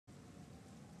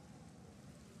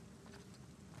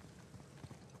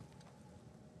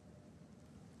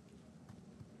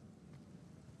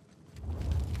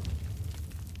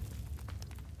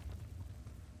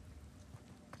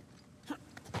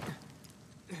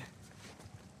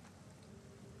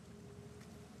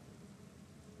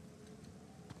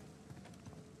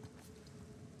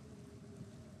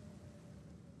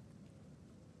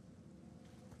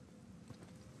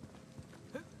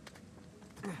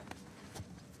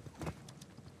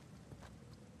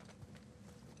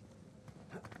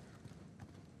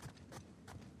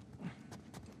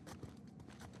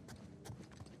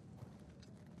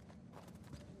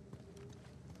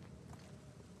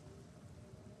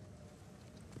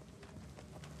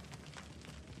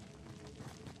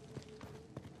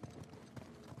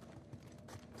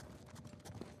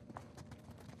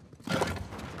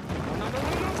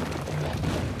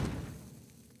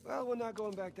Well, we're not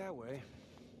going back that way.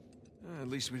 At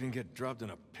least we didn't get dropped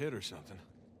in a pit or something.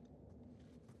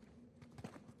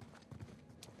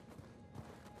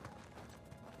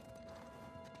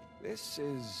 This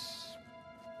is...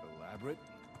 elaborate.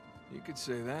 You could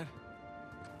say that.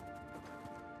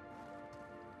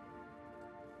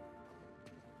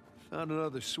 Found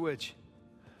another switch.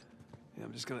 Yeah,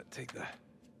 I'm just gonna take the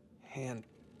hand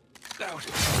out.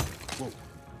 Whoa.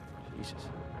 Jesus.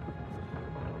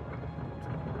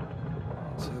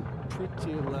 It's a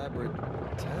pretty elaborate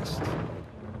test.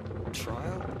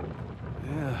 Trial?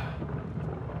 Yeah.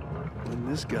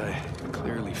 And this guy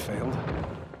clearly failed.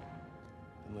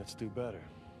 Then let's do better.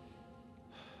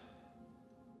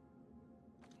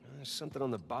 There's something on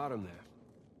the bottom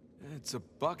there. It's a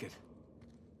bucket.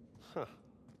 Huh.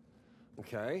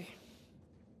 Okay.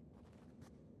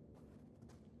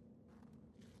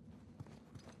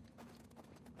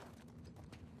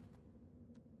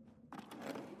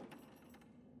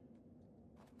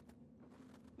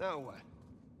 Now what?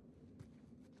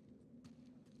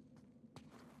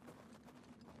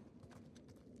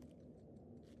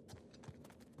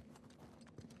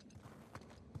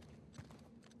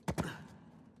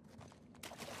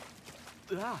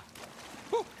 Ah!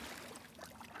 Whew.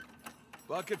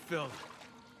 Bucket filled. All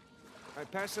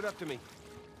right, pass it up to me.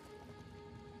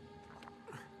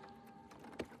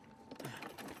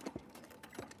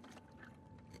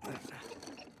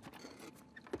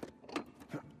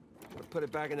 I'll put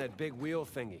it back in that big wheel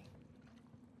thingy.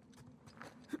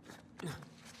 All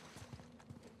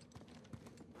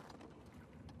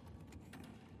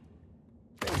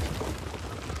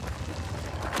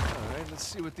right, let's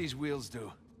see what these wheels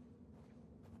do.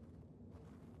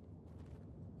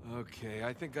 Okay,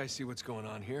 I think I see what's going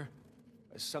on here.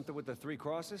 Something with the 3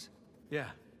 crosses? Yeah.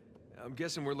 I'm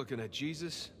guessing we're looking at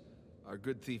Jesus, our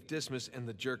good thief Dismas, and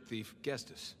the jerk thief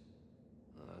Gestus.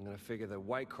 I'm gonna figure the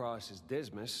white cross is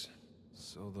Dismas.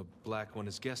 So the black one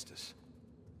is Gestus.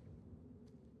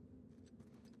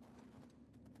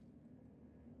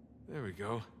 There we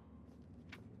go.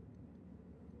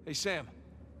 Hey, Sam.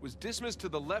 Was Dismas to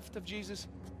the left of Jesus?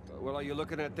 Well, are you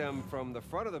looking at them from the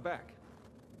front or the back?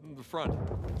 The front.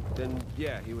 Then,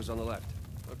 yeah, he was on the left.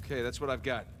 Okay, that's what I've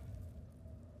got.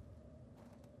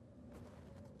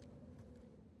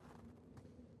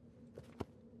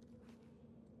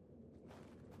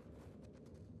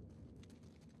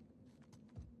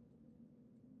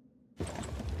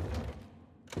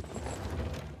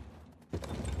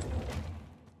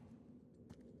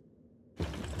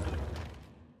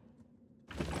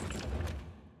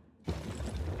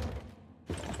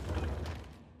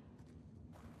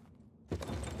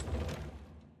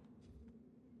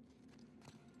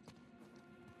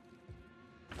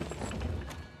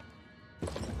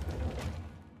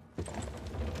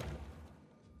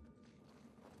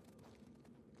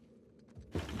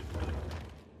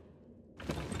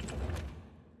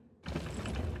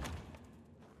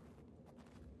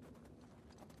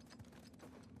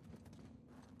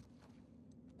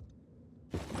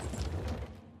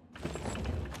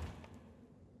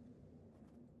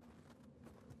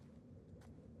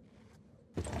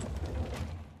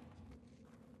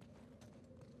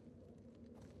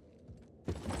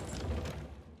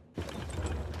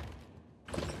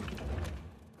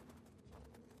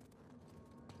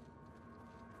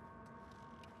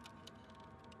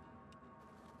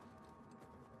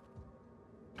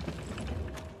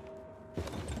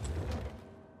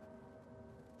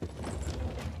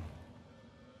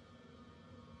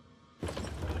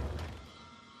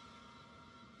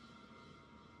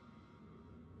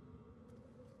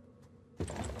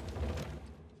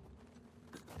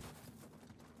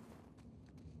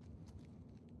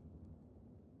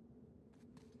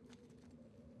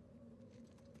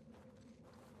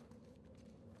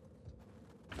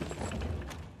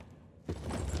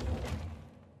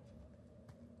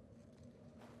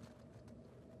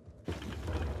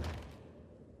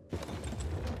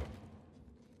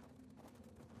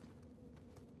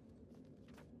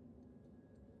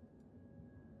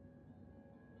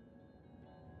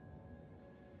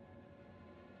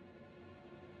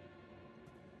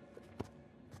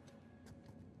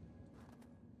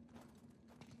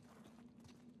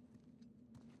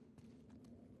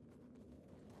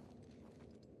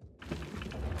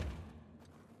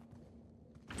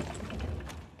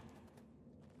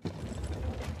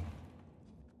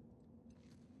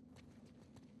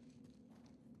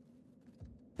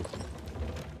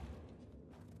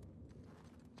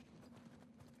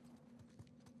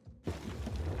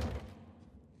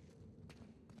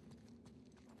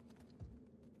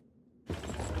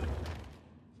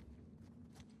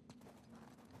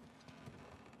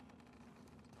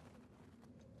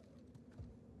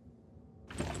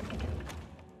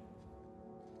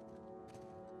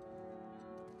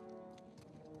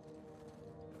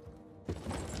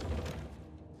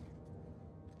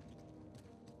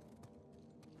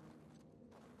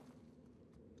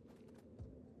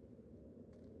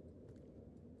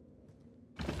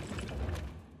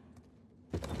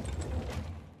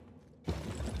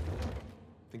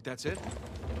 Think that's it?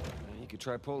 You could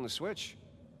try pulling the switch.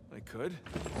 I could.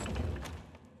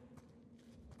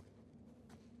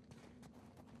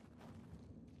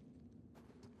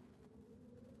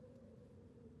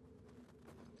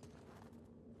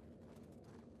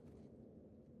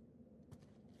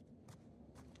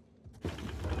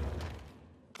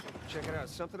 Check it out.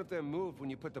 Something up there moved when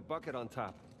you put the bucket on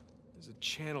top. There's a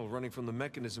channel running from the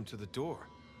mechanism to the door.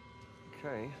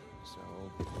 Okay, so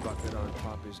bucket on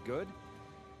top is good.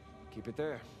 Keep it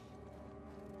there.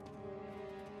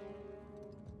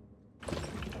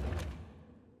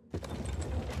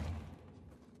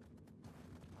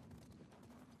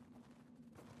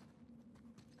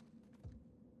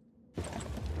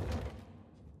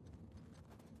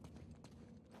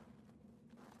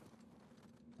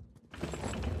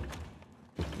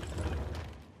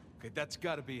 Okay, that's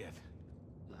gotta be it.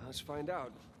 Let's find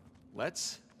out.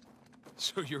 Let's?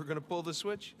 So you're gonna pull the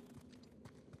switch?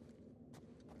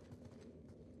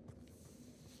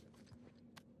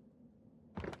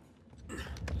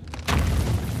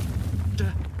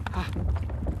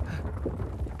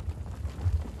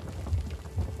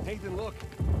 Nathan, look.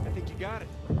 I think you got it.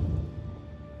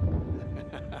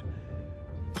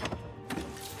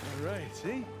 All right,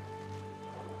 see?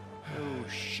 No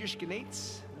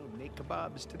shishkinates, no naked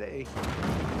kebabs today.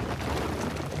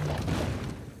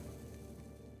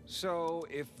 So,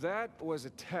 if that was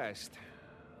a test,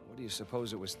 what do you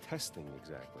suppose it was testing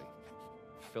exactly?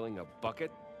 Filling a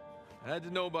bucket? I had to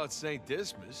know about St.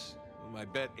 Dismas, whom I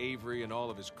bet Avery and all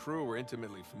of his crew were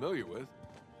intimately familiar with.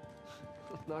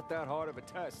 Not that hard of a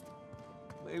test.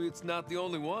 Maybe it's not the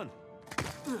only one.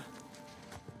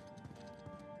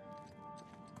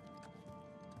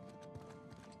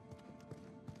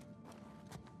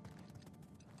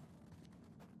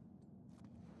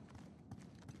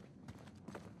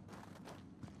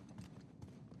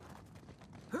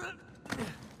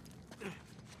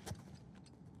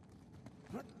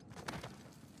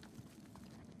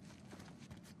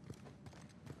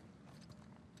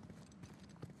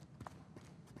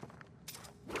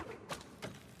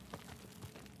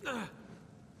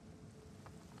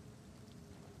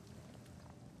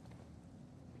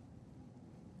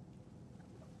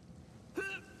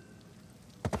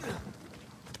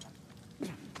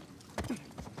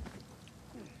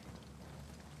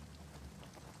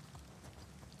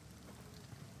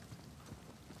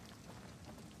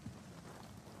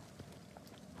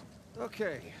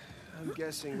 Okay, I'm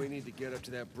guessing we need to get up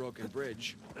to that broken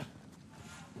bridge.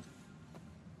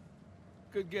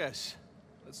 Good guess.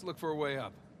 Let's look for a way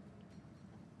up.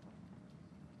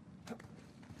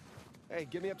 Hey,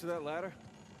 get me up to that ladder.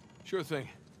 Sure thing.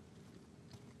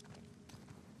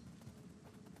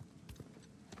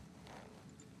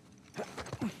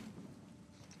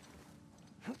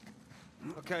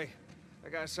 Okay, I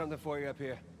got something for you up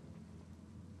here.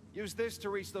 Use this to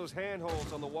reach those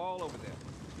handholds on the wall over there.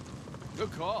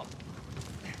 Good call.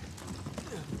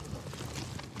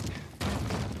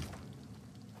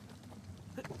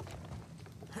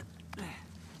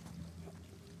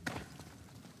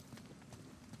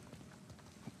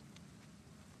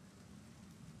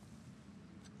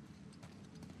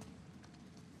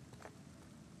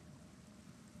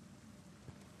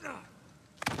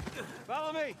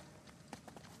 Follow me!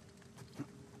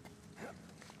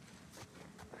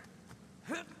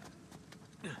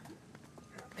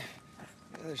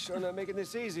 They're sure not making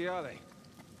this easy, are they?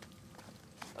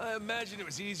 I imagine it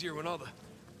was easier when all the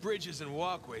bridges and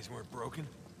walkways weren't broken.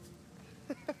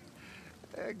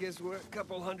 I guess we're a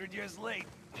couple hundred years late.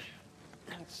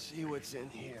 Let's see what's in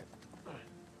here.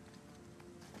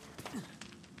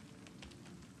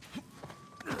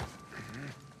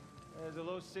 There's a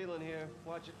low ceiling here.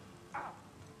 Watch it. Ow.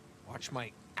 Watch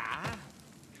my ah?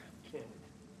 Kid.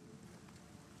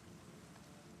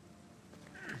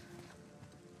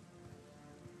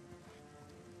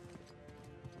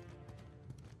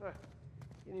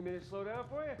 You need me to slow down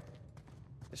for you?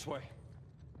 This way.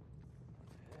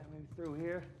 Maybe through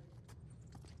here.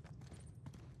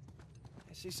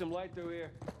 I see some light through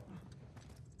here.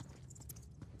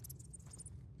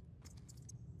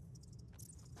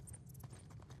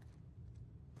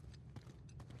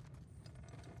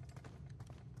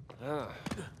 Ah,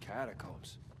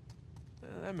 catacombs.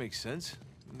 That makes sense.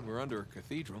 We're under a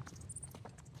cathedral.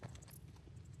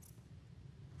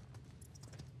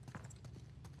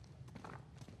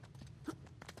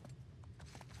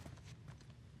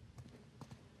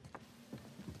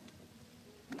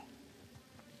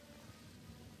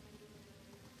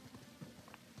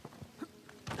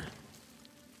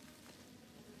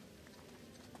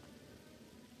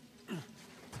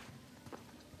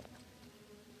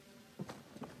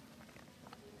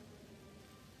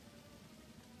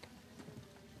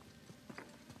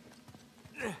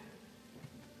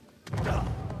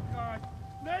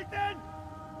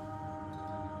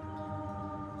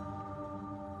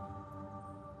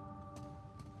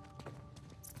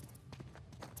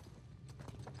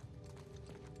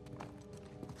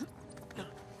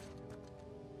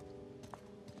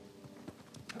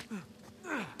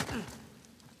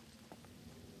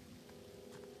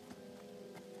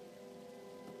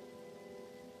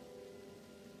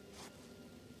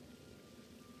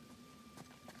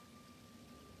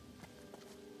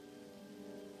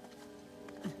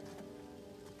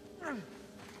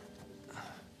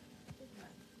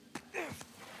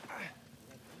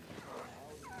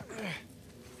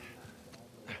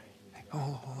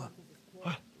 Hold on.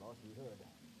 What?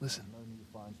 Listen.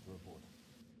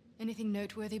 Anything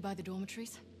noteworthy by the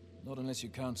dormitories? Not unless you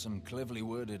count some cleverly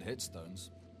worded headstones.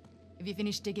 Have you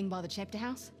finished digging by the chapter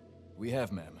house? We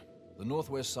have, ma'am. The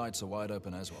northwest sites are wide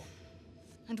open as well.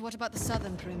 And what about the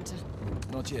southern perimeter?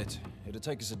 Not yet. It'll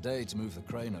take us a day to move the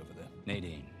crane over there.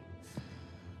 Nadine.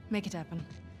 Make it happen.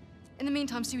 In the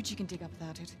meantime, see what you can dig up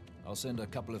without it. I'll send a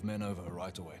couple of men over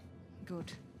right away.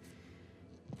 Good.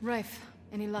 Rafe,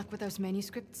 any luck with those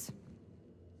manuscripts?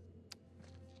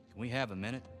 Can we have a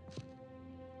minute?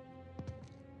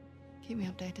 Keep me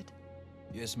updated.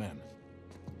 Yes, ma'am.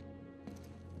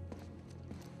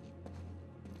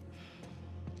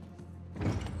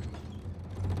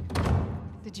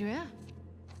 Did you hear?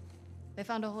 They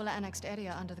found a whole annexed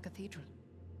area under the cathedral.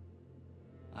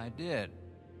 I did.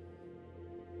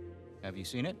 Have you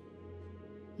seen it?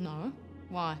 No?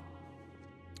 Why?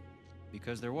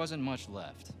 Because there wasn't much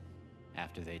left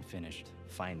after they'd finished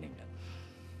finding it.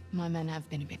 My men have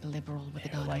been a bit liberal with the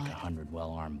They're like dynamite. 100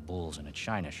 well-armed bulls in a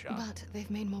china shop. But they've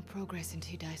made more progress in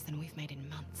 2 days than we've made in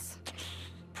months.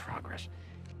 Progress.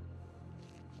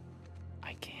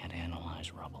 I can't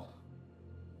analyze rubble.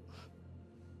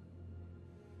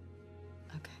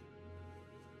 Okay.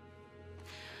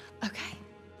 Okay.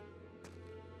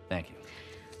 Thank you.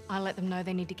 I'll let them know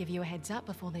they need to give you a heads up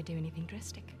before they do anything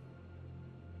drastic.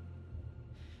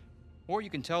 Or you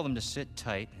can tell them to sit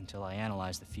tight until I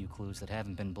analyze the few clues that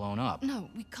haven't been blown up. No,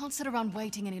 we can't sit around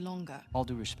waiting any longer. All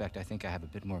due respect, I think I have a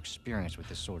bit more experience with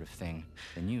this sort of thing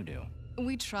than you do.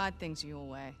 We tried things your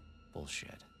way.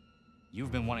 Bullshit.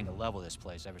 You've been wanting to level this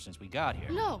place ever since we got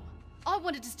here. No! I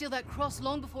wanted to steal that cross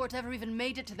long before it ever even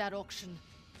made it to that auction.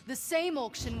 The same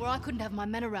auction where I couldn't have my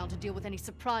men around to deal with any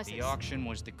surprises. The auction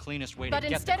was the cleanest way But to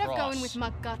get the cross. instead of going with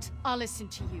my gut, I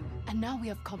listened to you. And now we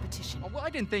have competition. Oh, well,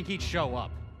 I didn't think he'd show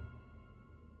up.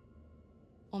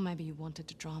 Or maybe you wanted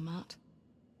to draw him out.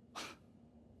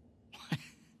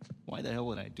 Why the hell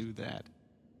would I do that?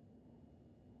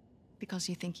 Because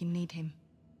you think you need him.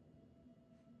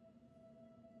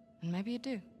 And maybe you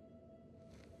do.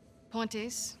 Point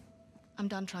is, I'm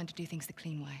done trying to do things the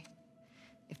clean way.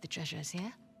 If the treasure is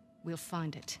here, we'll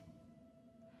find it.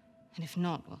 And if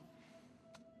not, well...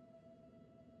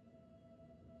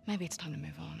 maybe it's time to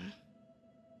move on, huh?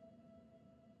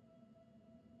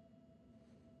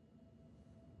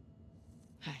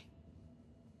 Hey.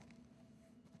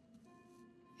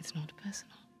 It's not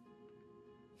personal.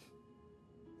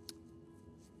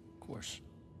 Of course.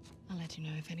 I'll let you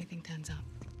know if anything turns up.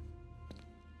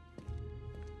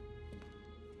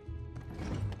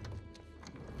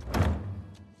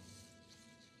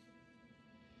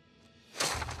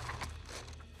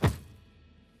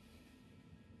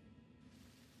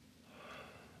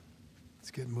 Let's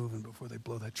get moving before they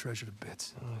blow that treasure to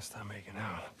bits. Oh, stop making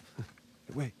out.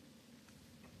 Wait.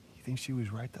 You think she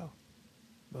was right, though?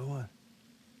 About what?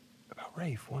 About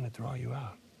Rafe wanting to draw you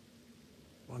out.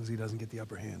 As long as he doesn't get the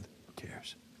upper hand, who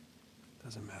cares?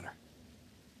 Doesn't matter.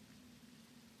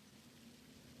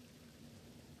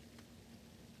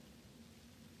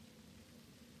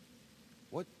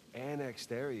 What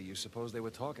annexed area you suppose they were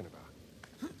talking about?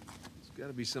 There's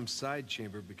gotta be some side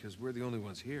chamber because we're the only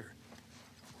ones here.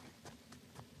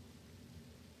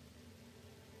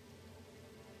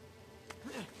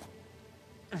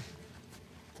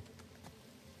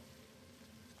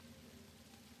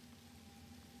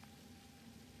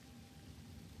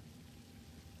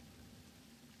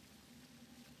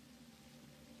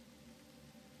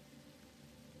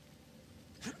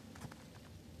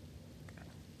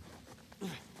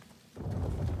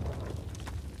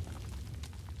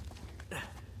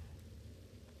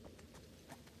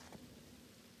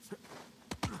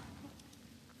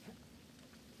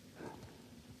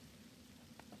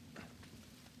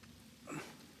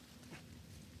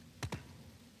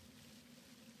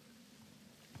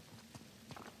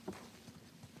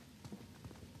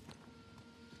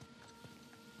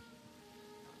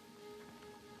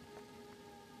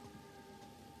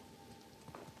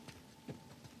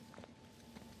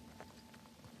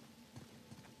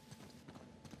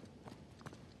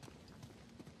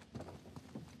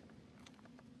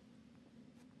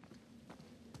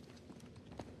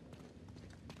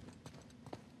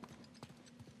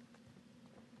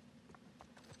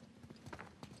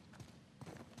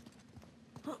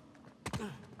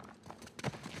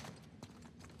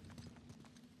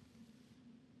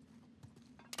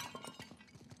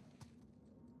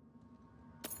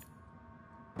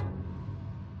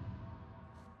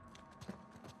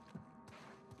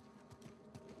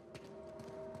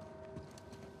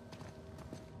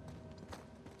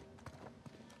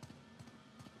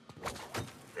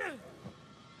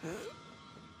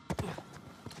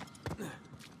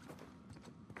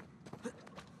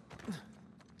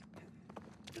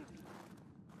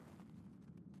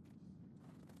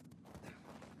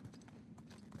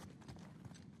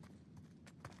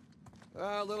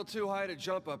 A little too high to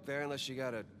jump up there unless you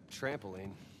got a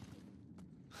trampoline.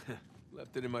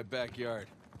 Left it in my backyard.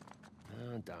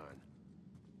 Oh, darn.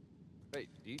 Wait,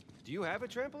 do you have a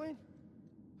trampoline?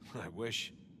 I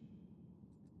wish.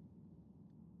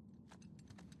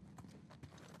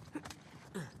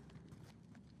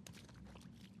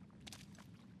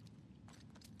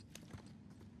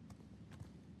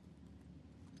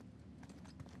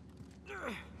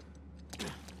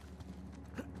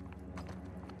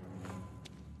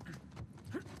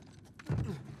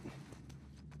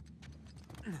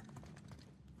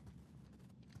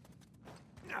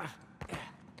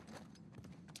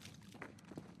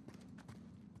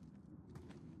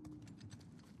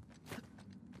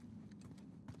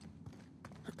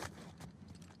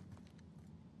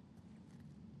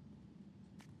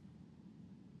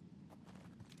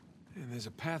 And there's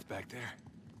a path back there.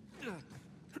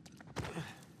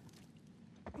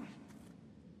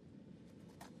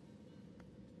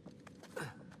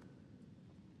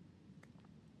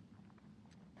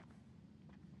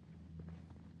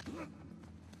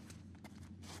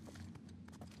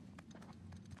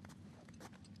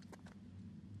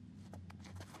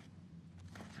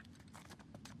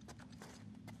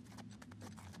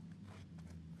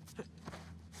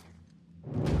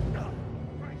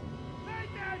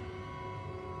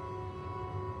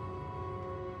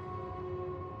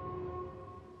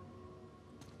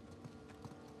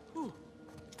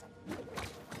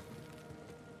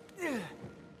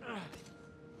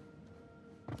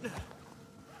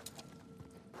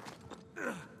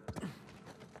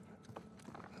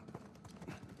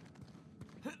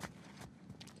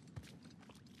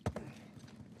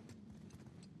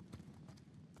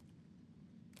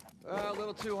 A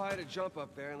little too high to jump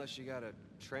up there unless you got a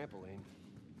trampoline.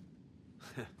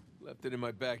 Left it in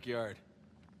my backyard.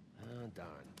 Oh,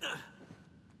 darn.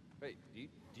 Wait, do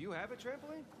you have a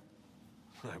trampoline?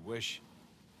 I wish.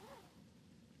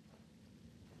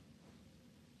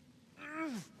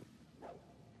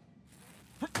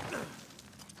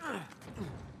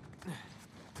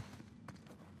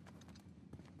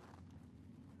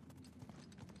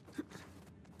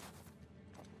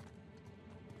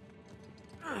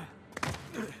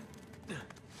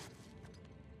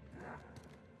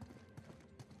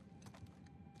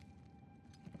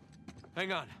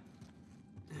 Hang on.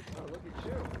 Oh, look at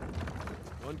you.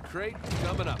 One crate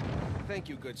coming up. Thank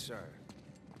you, good sir.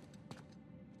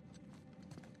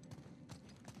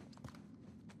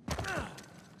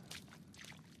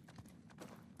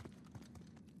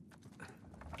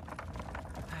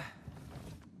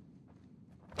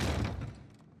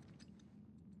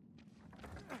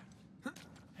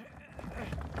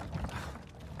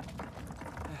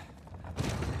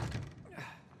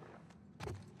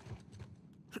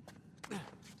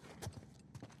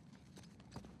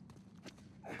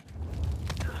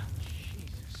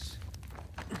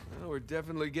 We're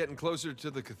definitely getting closer to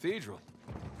the cathedral.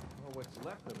 Well, what's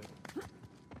left of it?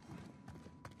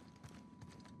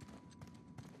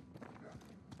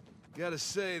 Gotta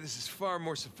say, this is far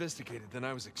more sophisticated than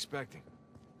I was expecting.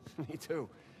 Me too.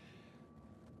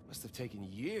 Must have taken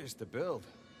years to build.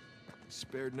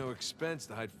 Spared no expense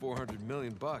to hide 400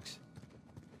 million bucks.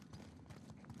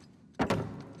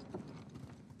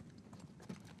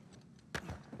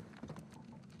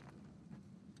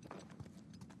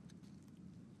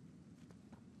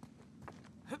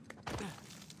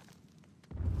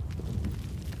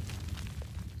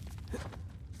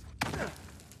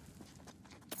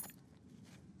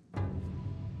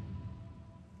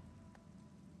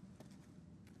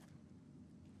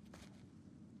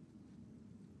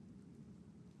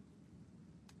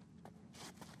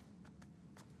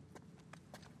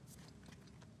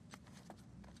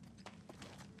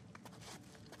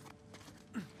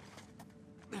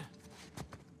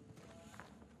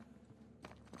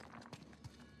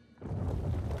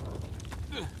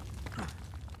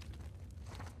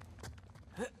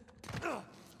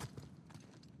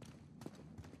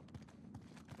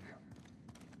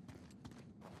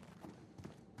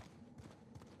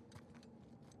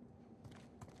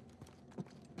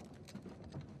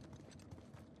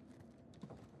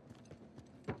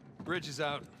 Bridge is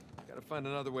out. Gotta find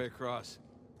another way across.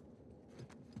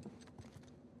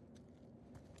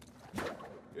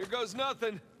 Here goes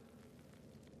nothing.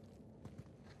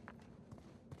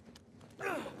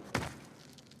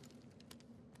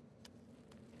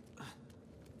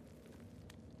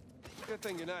 Good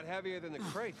thing you're not heavier than the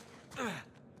crate.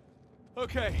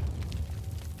 Okay.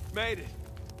 Made it.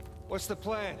 What's the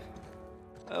plan?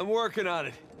 I'm working on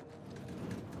it.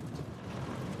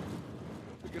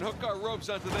 We can hook our ropes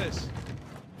onto this.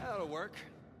 That'll work.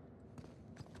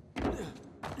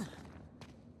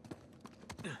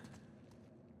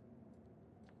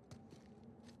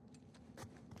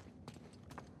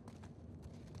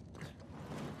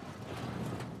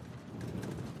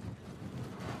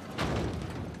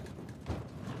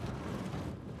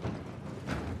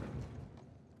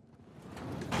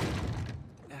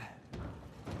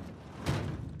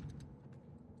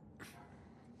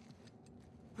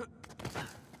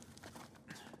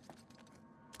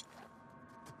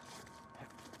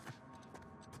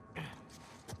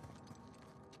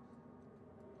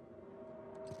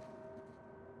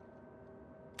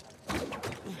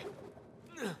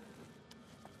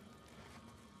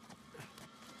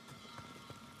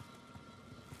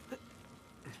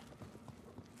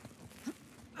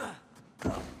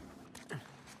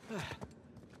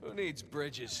 needs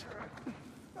bridges?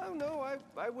 Oh, no,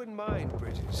 I wouldn't mind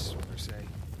bridges, per se.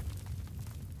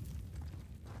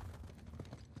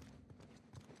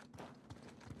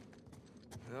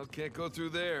 Well, can't go through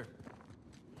there.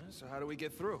 So how do we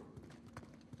get through?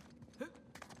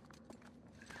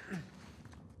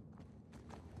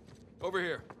 Over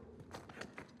here.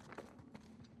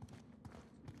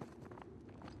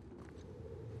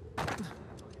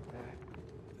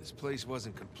 If this place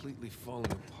wasn't completely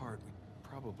falling apart, we'd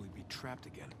probably be trapped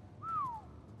again.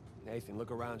 Nathan, look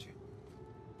around you.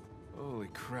 Holy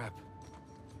crap.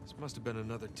 This must have been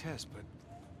another test, but it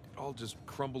all just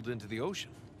crumbled into the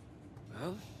ocean.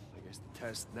 Well, I guess the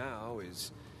test now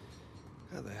is...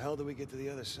 how the hell do we get to the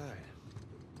other side?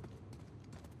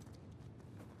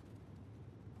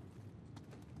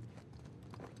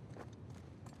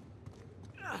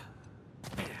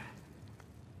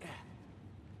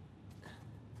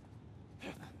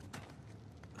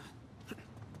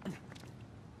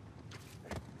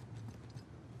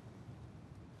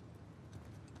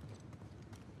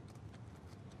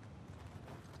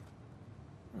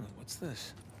 What's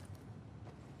this?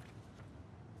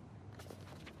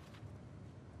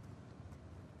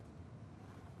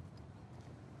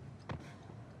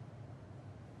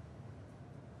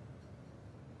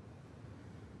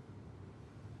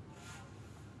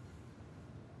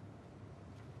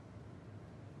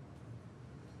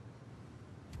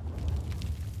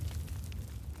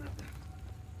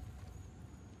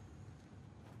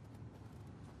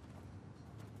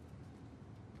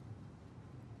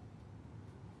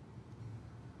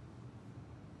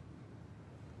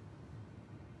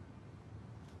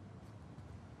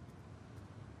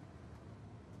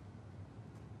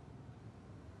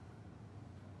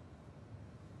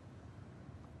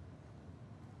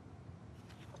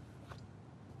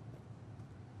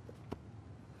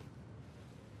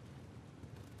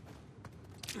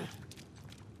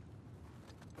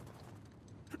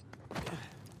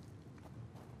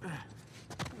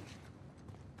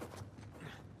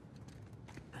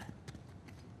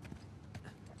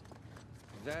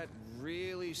 That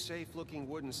really safe-looking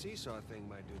wooden seesaw thing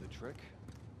might do the trick.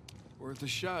 Worth a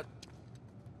shot.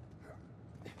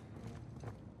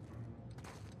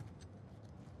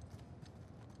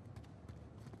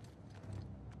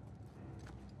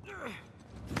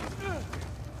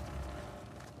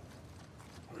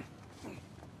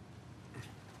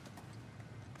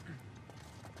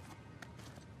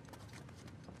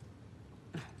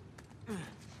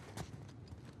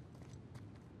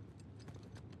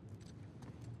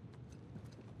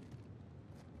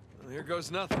 Here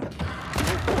goes nothing.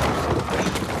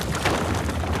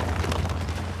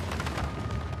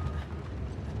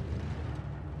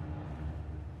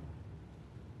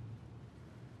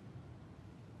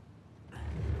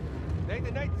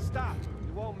 Nathan, stop!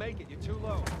 You won't make it. You're too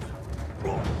low.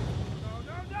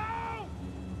 No!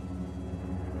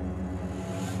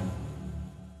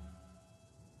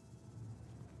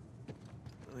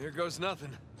 Well, here goes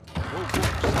nothing.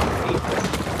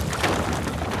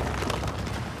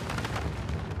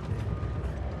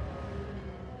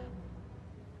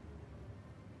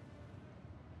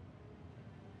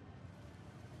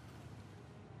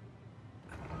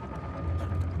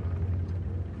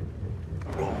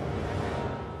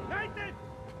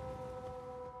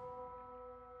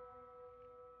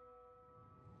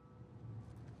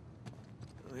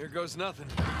 Here goes nothing.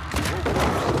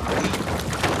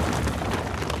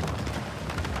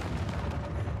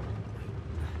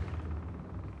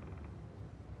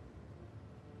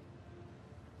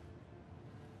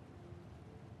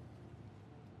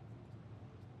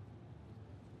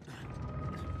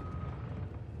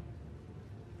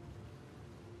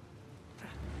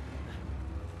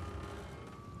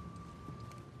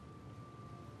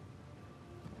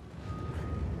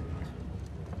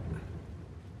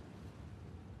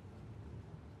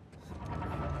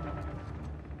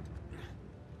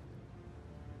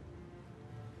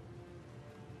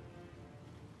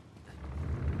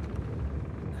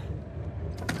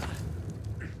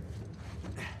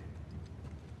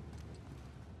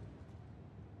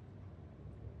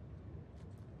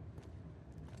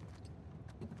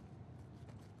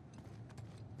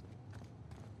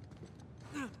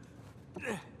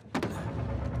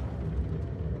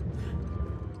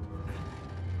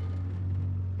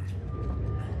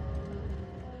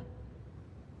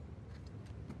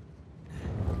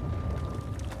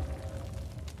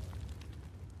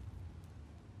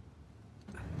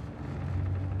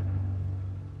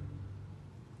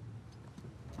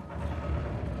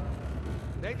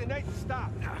 Nathan,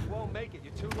 stop! You won't make it.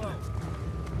 You're too low.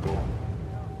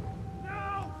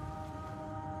 No!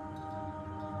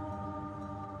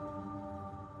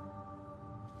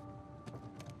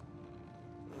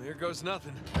 goes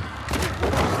nothing.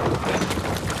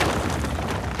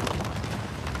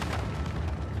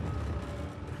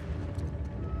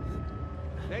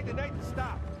 Nathan,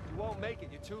 stop! You won't make it,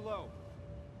 you're too low.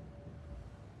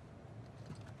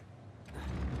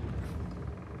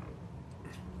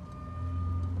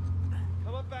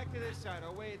 Come on back to this side,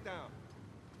 I'll weigh it down.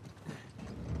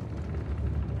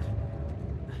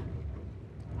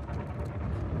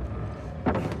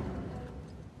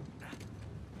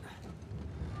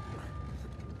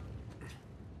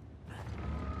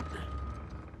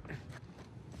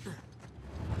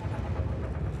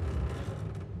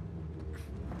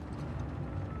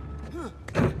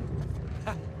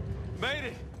 Made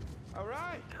it! All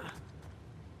right.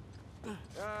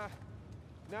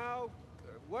 Now,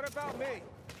 what about me?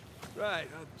 Right,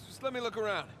 just let me look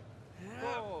around.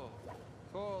 Cool.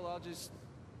 Cool, I'll just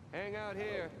hang out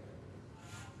here.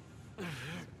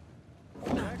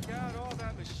 Check out all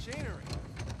that machinery.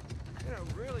 You know,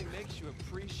 it really makes you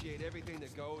appreciate everything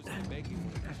that goes into making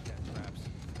one of these death traps.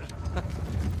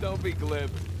 Don't be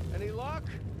glib. Any luck?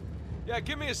 Yeah,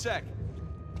 give me a sec.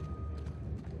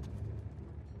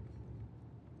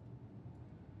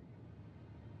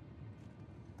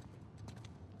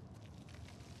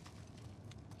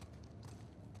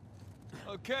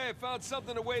 Okay, I found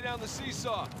something to weigh down the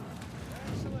seesaw.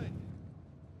 Excellent.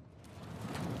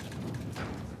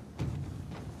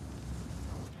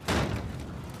 You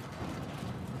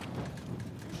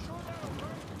sure that'll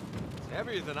work? It's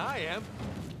heavier than I am.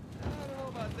 I don't know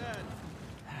about that.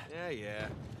 Yeah.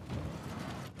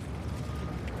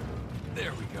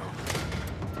 There we go.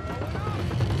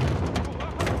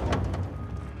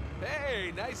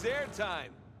 Hey, nice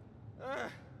airtime.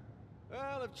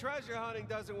 Well, if treasure hunting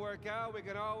doesn't work out, we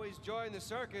can always join the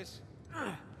circus.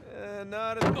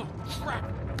 Not at all. Oh, crap!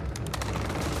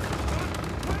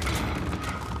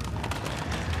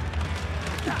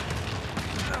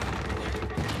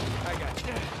 I got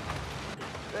you.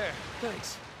 There.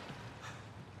 Thanks.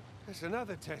 There's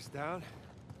another test down.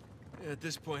 At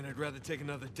this point, I'd rather take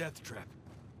another death trap.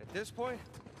 At this point,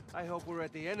 I hope we're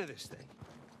at the end of this thing.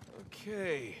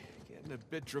 Okay, getting a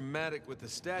bit dramatic with the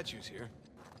statues here.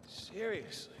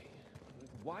 Seriously,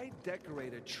 why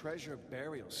decorate a treasure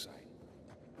burial site?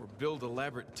 Or build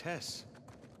elaborate tests.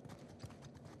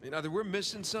 I mean, either we're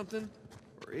missing something,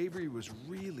 or Avery was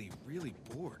really, really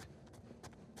bored.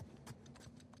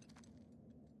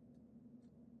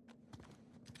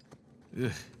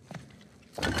 Ugh.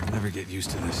 I'll never get used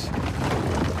to this.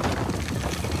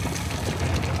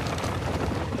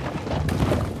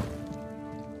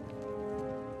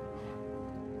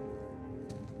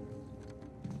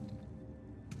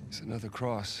 It's another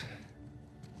cross.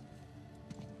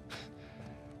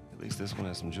 At least this one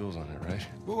has some jewels on it, right?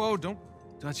 Whoa, don't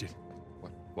touch it.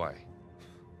 What? Why?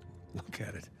 Look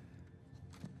at it.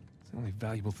 It's the only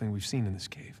valuable thing we've seen in this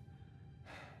cave.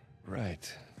 Right.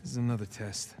 This is another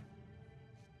test.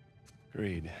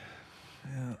 Agreed.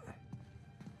 Yeah.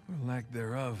 Or lack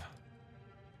thereof.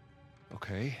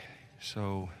 Okay,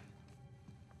 so...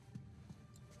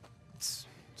 It's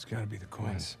gotta be the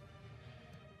coins.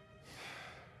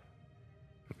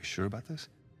 Are we sure about this?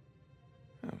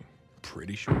 I'm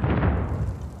pretty sure.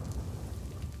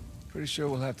 Pretty sure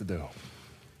we'll have to do.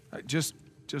 Just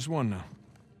one now.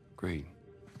 Agreed.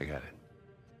 I got it.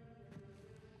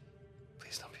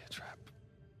 Please don't be a trap.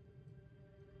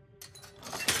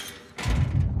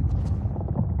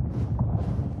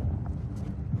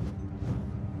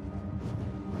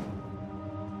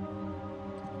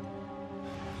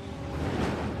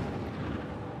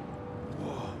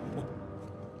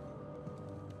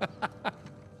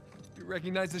 You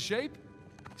recognize the shape?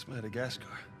 It's Madagascar.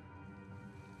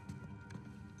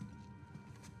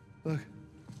 Look.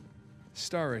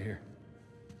 Star right here.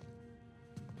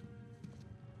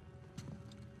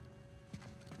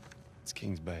 It's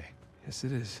King's Bay. Yes,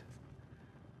 it is.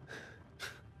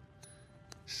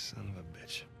 Son of a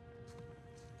bitch.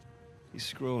 He's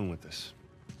screwing with us.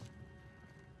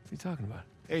 What are you talking about?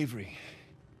 Avery.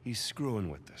 He's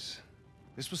screwing with us.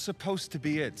 This was supposed to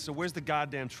be it, so where's the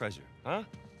goddamn treasure, huh?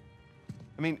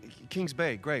 I mean, King's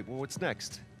Bay, great. Well, what's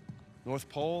next? North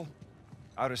Pole?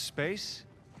 Outer space?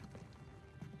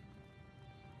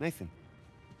 Nathan.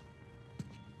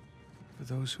 For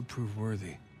those who prove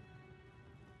worthy,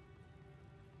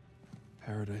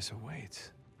 paradise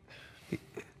awaits.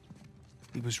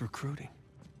 He was recruiting.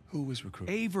 Who was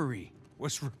recruiting? Avery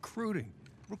was recruiting.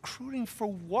 Recruiting for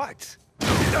what?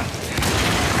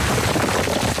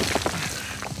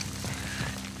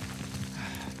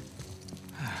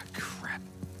 Crap.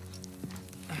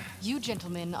 You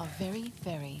gentlemen are very,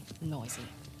 very noisy.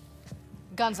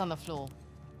 Guns on the floor.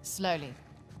 Slowly.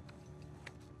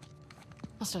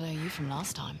 I still owe you from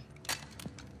last time.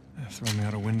 Throw me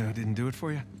out a window didn't do it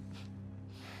for you?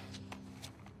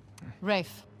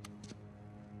 Rafe.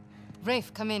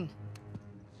 Rafe, come in.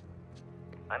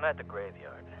 I'm at the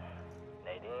graveyard.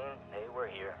 Nadine, hey, we're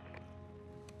here.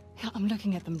 Yeah, I'm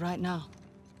looking at them right now.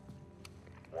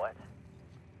 What?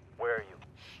 Where are you?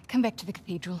 Come back to the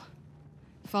cathedral.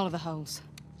 Follow the holes.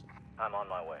 I'm on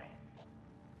my way.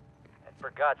 And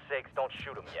for God's sakes, don't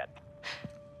shoot him yet.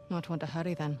 Not want to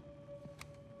hurry then.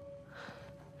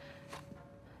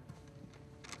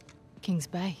 Kings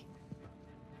Bay.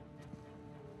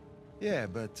 Yeah,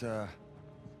 but,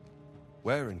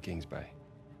 where in Kings Bay?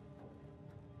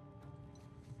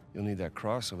 You'll need that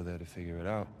cross over there to figure it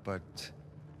out, but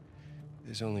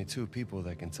there's only 2 people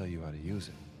that can tell you how to use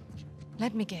it.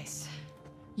 Let me guess.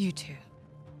 You two.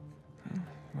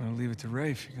 I'll leave it to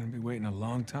Rafe. You're gonna be waiting a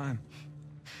long time.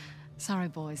 Sorry,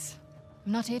 boys.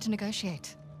 I'm not here to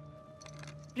negotiate.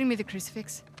 Bring me the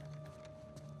crucifix.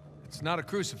 It's not a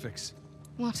crucifix.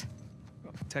 What?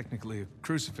 Well, technically, a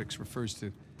crucifix refers to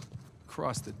a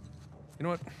cross that... You know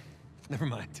what? Never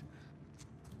mind.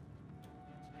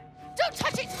 Don't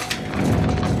touch it!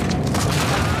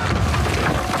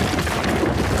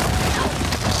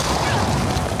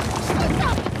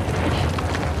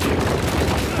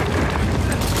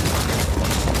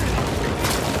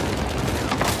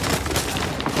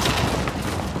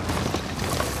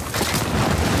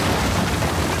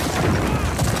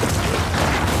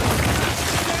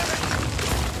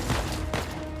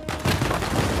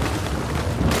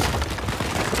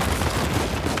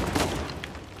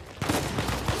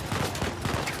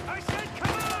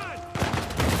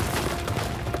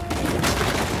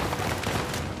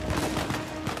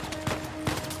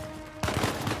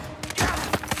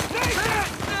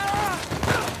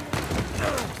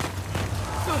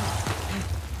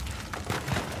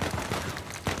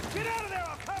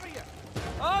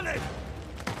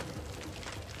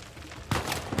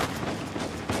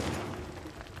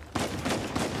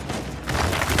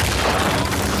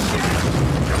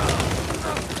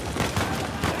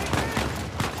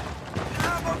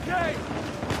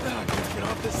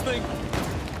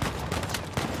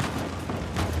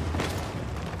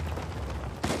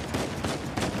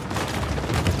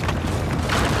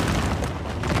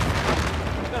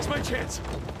 chance.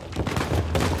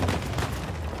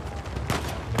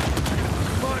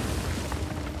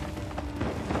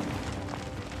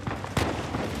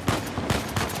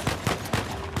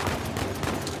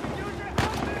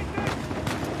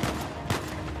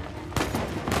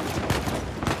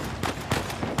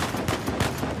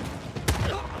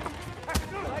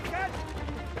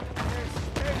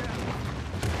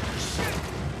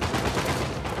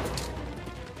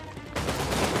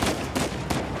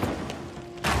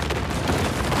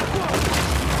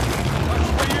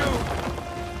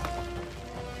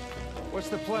 What's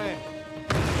the plan?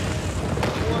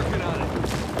 I'm working on it.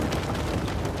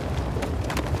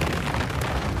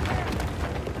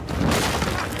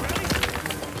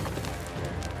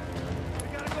 We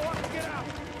gotta go up and get out.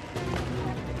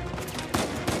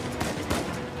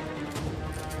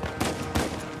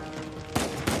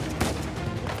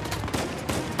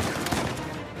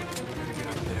 Gotta get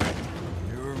up there.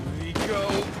 Here we go.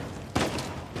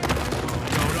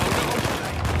 No.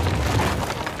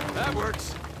 That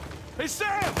works. Hey,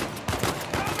 Sam!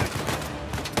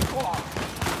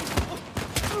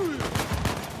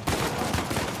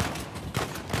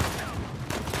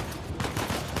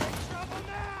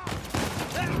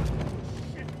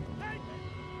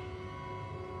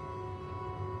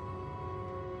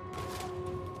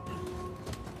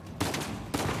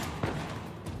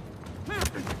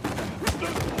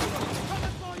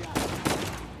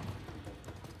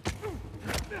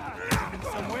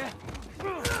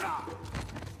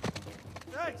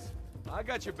 Thanks. I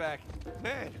got your back.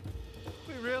 Man,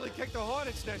 we really kicked the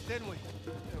hornet's nest, didn't we?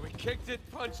 Yeah, we kicked it,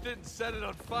 punched it, and set it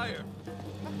on fire.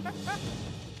 Come on!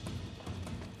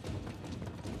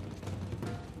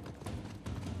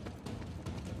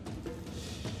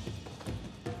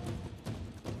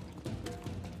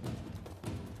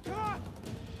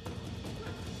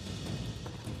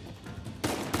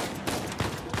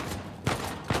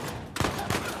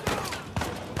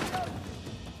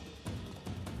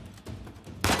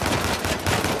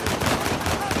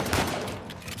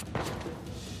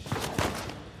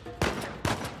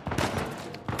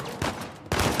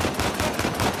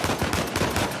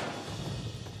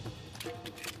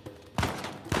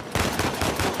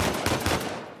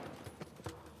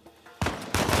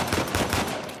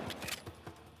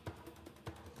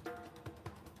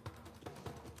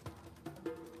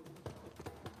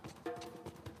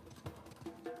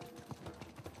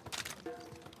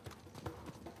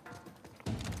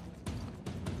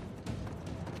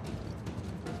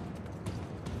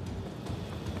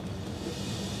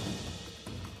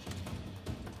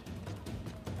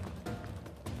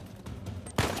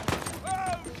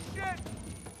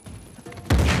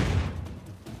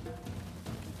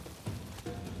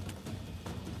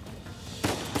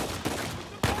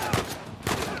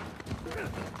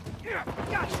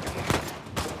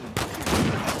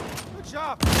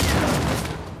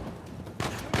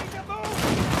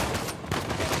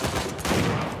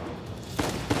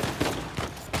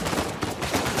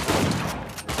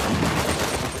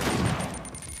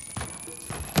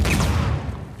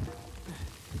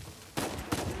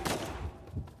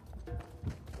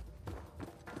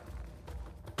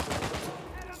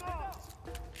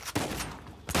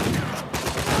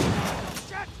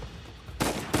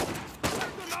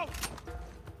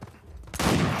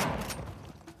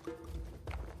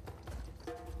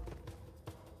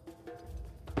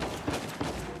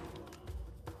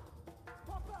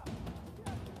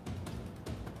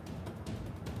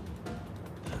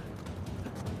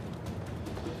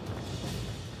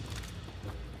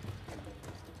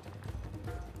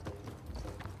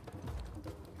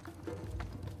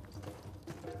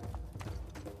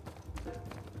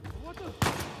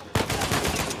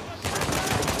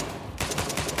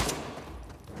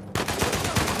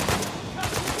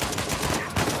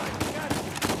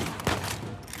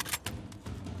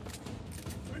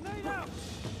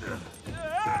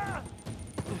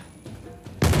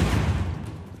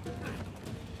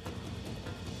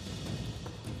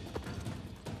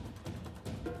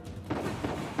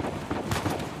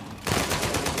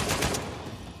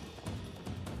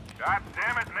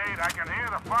 Nate. I can hear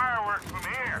the fireworks from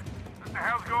here. What the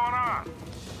hell's going on?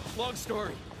 Long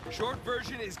story. Short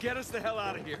version is get us the hell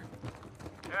out of here.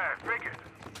 Yeah, figured.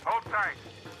 Hold tight.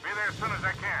 Be there as soon as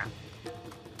I can.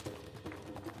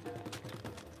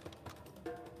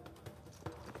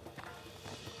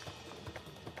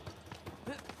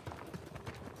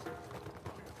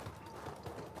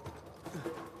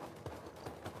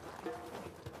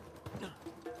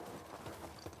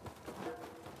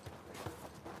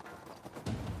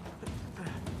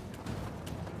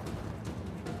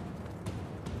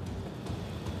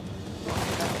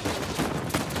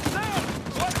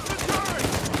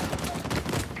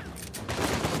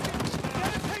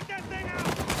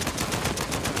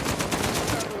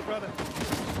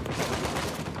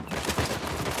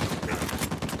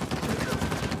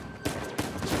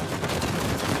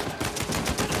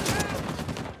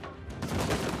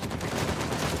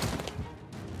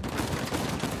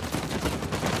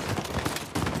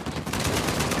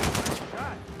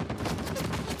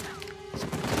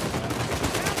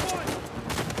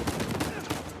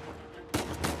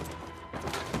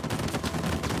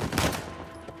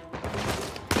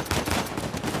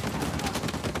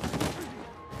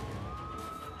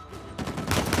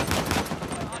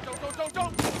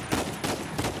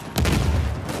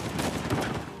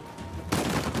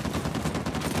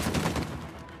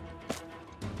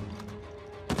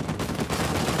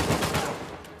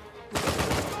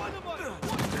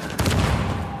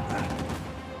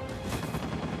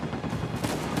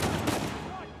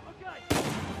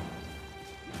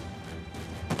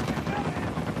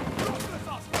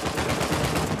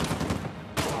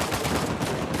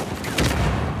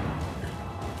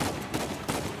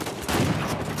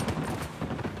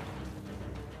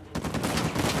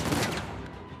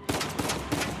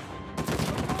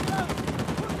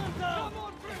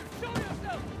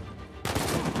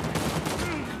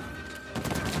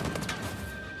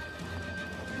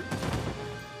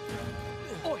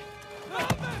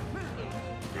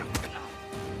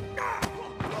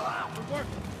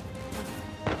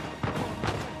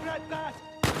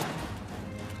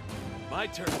 My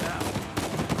turn now.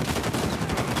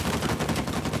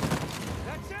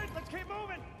 That's it! Let's keep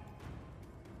moving!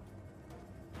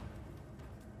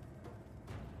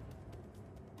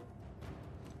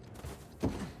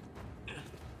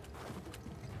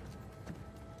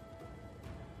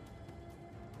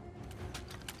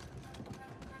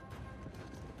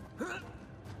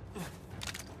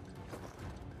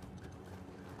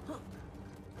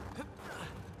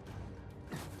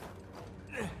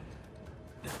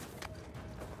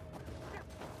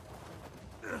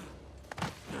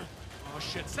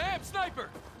 Shit, Sam, sniper!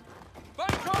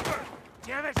 Find cover!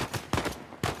 Damn it!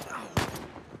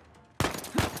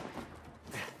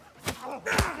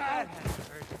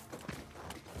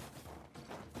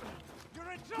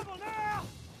 You're in trouble now!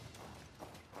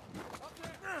 Up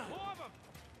there! More of them!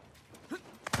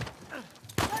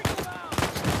 Take them out!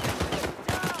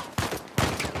 Down!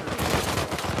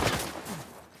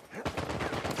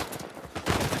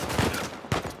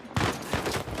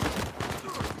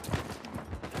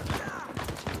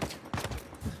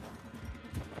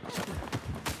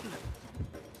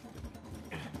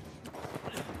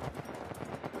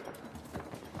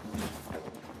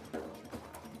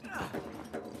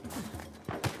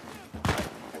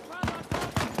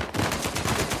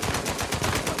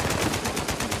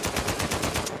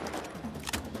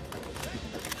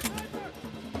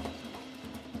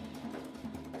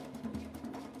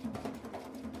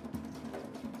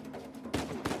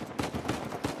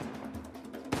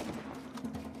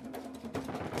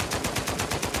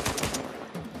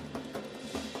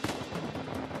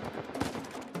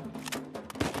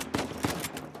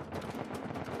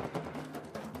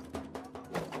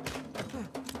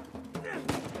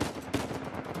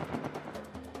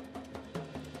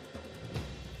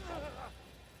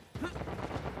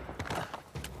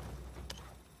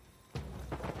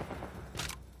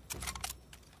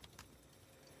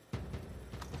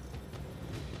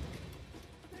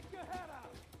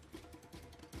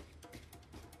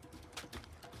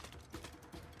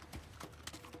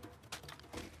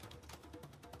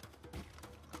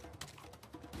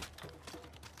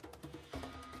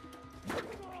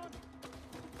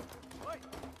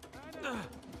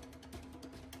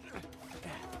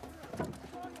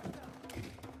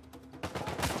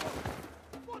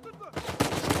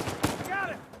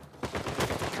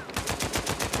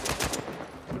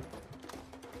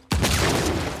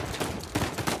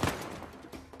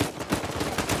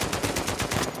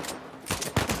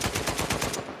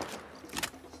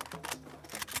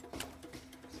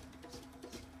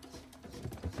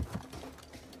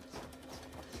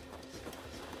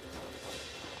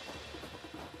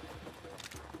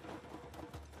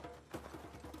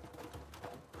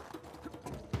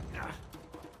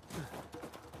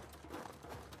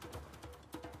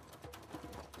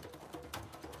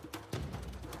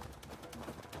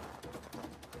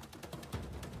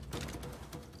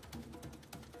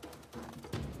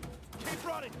 Keep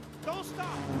running! Don't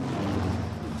stop!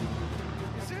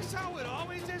 Is this how it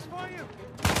always is for you?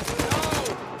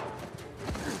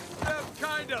 No!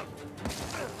 Kind of.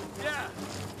 Yeah.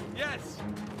 Yes.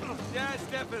 Yes,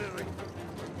 definitely.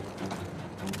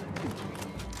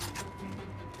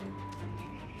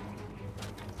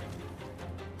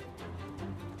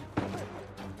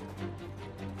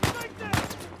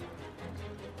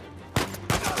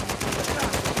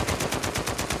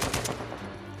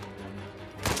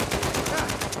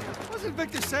 Wasn't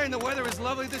Victor saying the weather is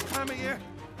lovely this time of year?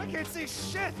 I can't see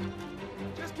shit!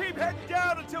 Just keep heading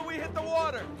down until we hit the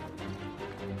water.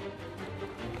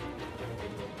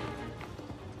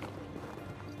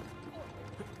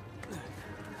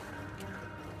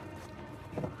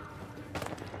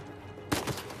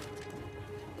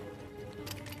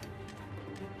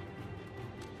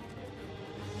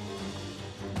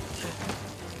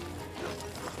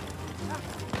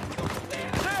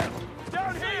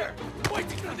 Down here!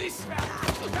 Waiting for this! Yeah,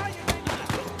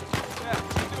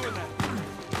 keep doing that.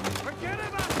 Forget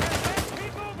about that, man!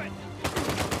 Keep moving!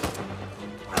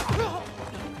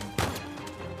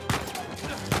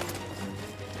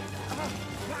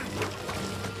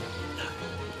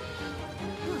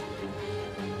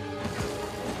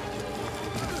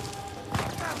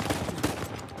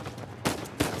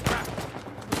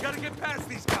 We gotta get past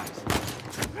these guys.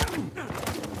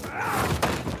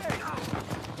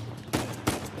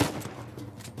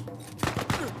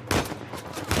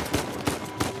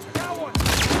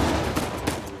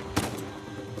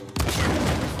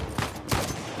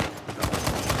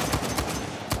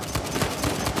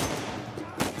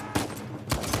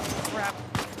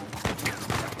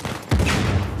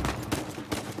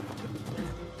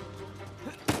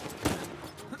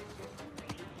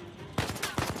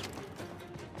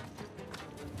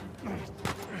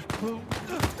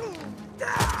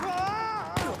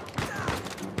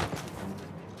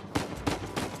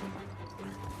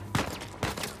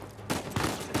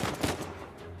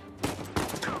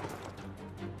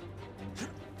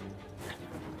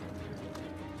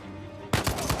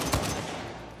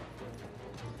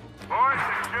 Boys,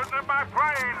 they're shooting at my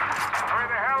plane. Hurry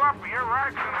the hell up or your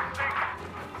ride's gonna sink.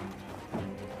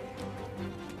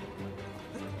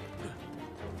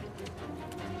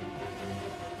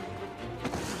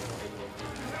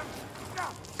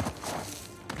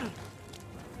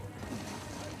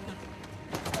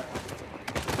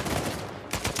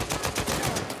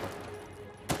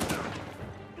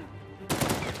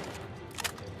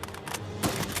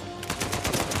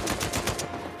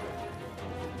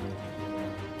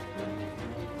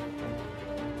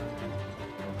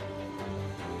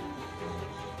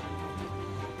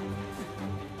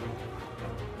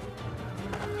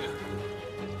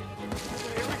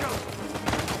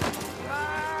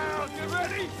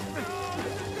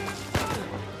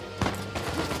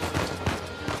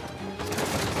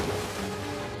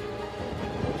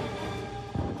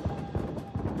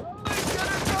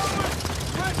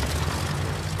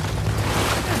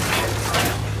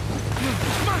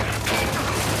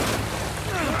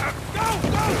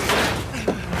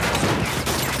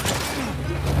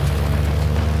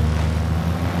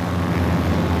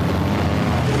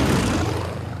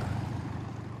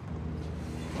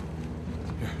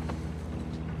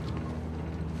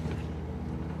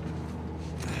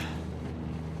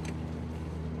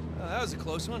 That was a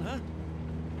close one, huh?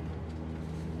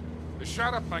 They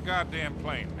shot up my goddamn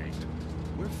plane, Nate.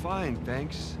 We're fine,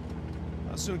 thanks.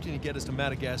 How soon can you get us to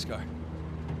Madagascar?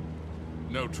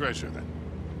 No treasure, then.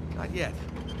 Not yet.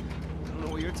 I don't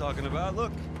know what you're talking about.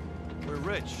 Look, we're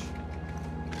rich.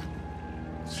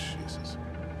 Jesus.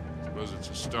 Suppose it's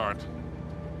a start.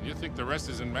 You think the rest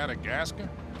is in Madagascar?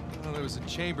 Well, there was a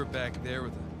chamber back there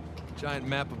with a giant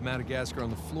map of Madagascar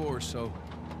on the floor, so...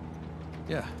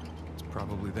 yeah, it's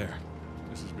probably there.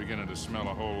 This is beginning to smell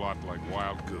a whole lot like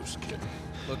wild goose, kid.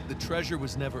 Look, the treasure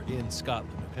was never in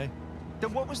Scotland, okay?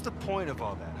 Then what was the point of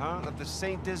all that, huh? Of the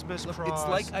St. Dismas Look, cross? it's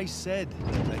like I said.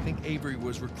 I think Avery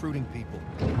was recruiting people.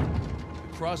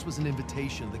 The cross was an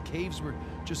invitation. The caves were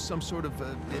just some sort of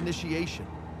initiation.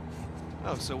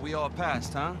 Oh, so we all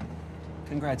passed, huh?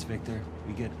 Congrats, Victor.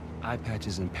 We get eye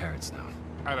patches and parrots now.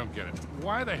 I don't get it.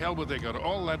 Why the hell would they go to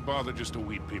all that bother just to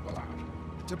weed people out?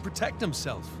 To protect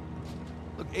himself.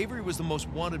 Look, Avery was the most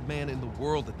wanted man in the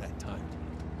world at that time.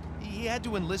 He had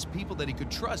to enlist people that he could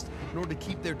trust in order to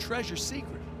keep their treasure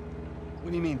secret.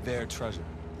 What do you mean, their treasure?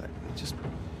 Just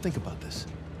think about this.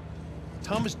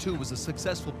 Thomas, too, was a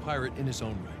successful pirate in his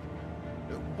own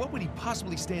right. What would he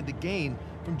possibly stand to gain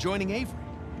from joining Avery?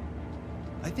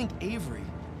 I think Avery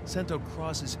sent out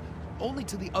crosses only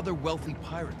to the other wealthy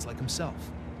pirates like himself.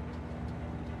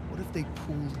 What What if they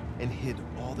pooled and hid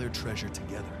all their treasure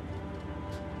together?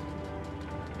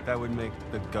 That would make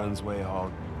the Gunsway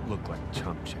haul look like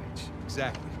chump change.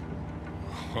 Exactly.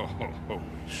 Oh, holy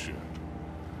shit.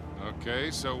 Okay,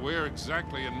 so where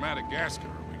exactly in Madagascar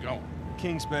are we going?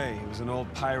 Kings Bay. It was an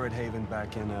old pirate haven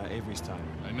back in Avery's time.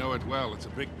 I know it well. It's a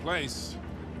big place.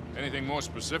 Anything more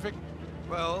specific?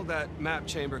 Well, that map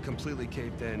chamber completely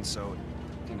caved in, so,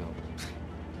 you know.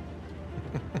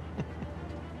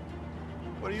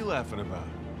 What are you laughing about?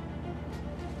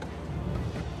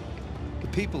 The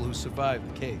people who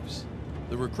survived the caves,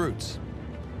 the recruits.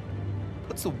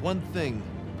 What's the one thing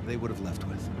they would have left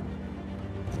with?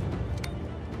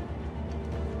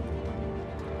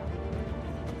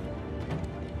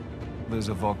 There's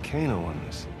a volcano on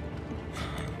this.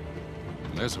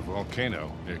 There's a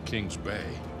volcano near Kings Bay.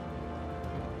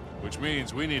 Which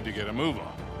means we need to get a move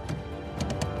on.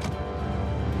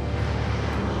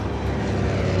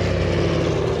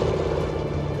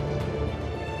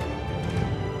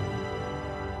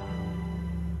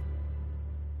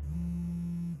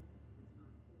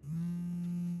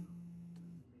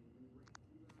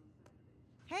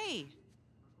 Hey.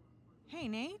 Hey,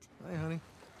 Nate. Hi, honey.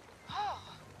 Oh,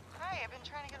 hi. I've been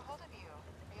trying to get a hold of you.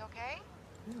 Are you okay?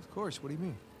 Yeah, of course. What do you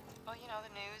mean? Well, you know,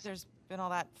 the news. There's been all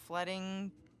that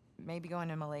flooding. Maybe going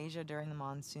to Malaysia during the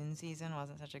monsoon season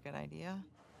wasn't such a good idea.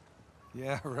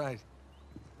 Yeah, right.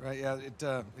 Right, yeah,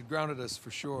 it grounded us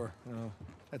for sure. You know,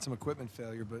 had some equipment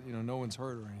failure, but, you know, no one's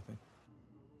hurt or anything.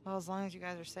 Well, as long as you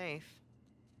guys are safe.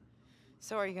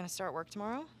 So, are you going to start work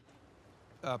tomorrow?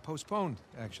 Postponed,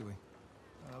 actually.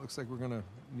 Looks like we're gonna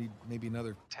need maybe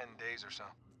another 10 days or so.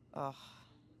 Ugh,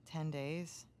 10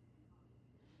 days?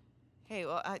 Hey,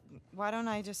 well, why don't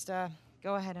I just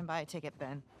go ahead and buy a ticket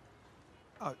then?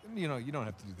 You know, you don't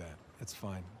have to do that. That's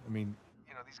fine. I mean,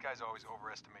 you know, these guys always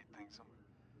overestimate things.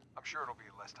 I'm sure it'll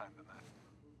be less time than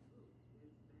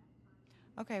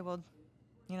that. Okay, well,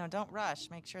 you know, don't rush.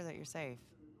 Make sure that you're safe.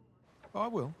 Oh, I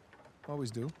will.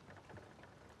 Always do.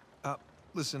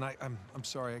 Listen, I'm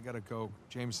sorry. I gotta go.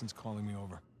 Jameson's calling me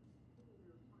over.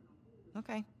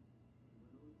 Okay.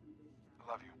 I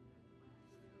love you.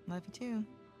 Love you too.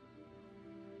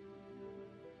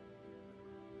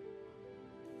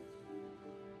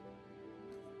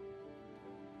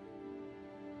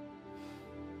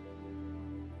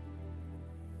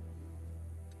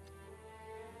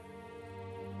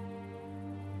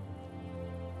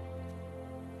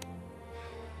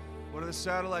 What are the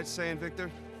satellites saying, Victor?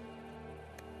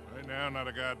 Right now, not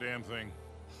a goddamn thing.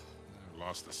 I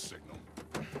lost the signal.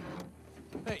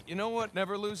 Hey, you know what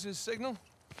never loses signal?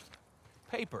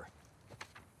 Paper.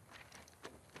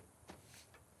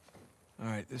 All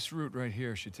right, this route right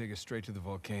here should take us straight to the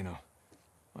volcano.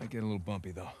 Might get a little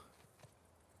bumpy, though.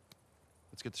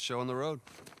 Let's get the show on the road.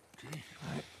 Okay.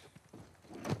 All right.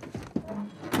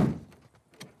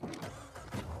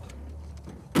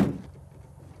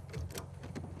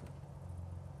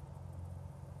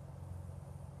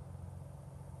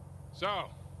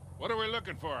 So, what are we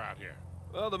looking for out here?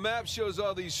 Well, the map shows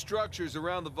all these structures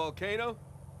around the volcano.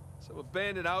 Some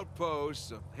abandoned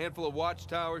outposts, a handful of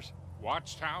watchtowers.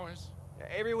 Watchtowers? Yeah,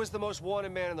 Avery was the most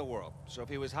wanted man in the world, so if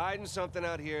he was hiding something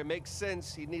out here, it makes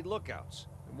sense he'd need lookouts.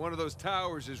 And one of those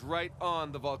towers is right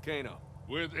on the volcano.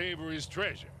 With Avery's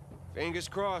treasure. Fingers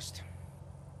crossed.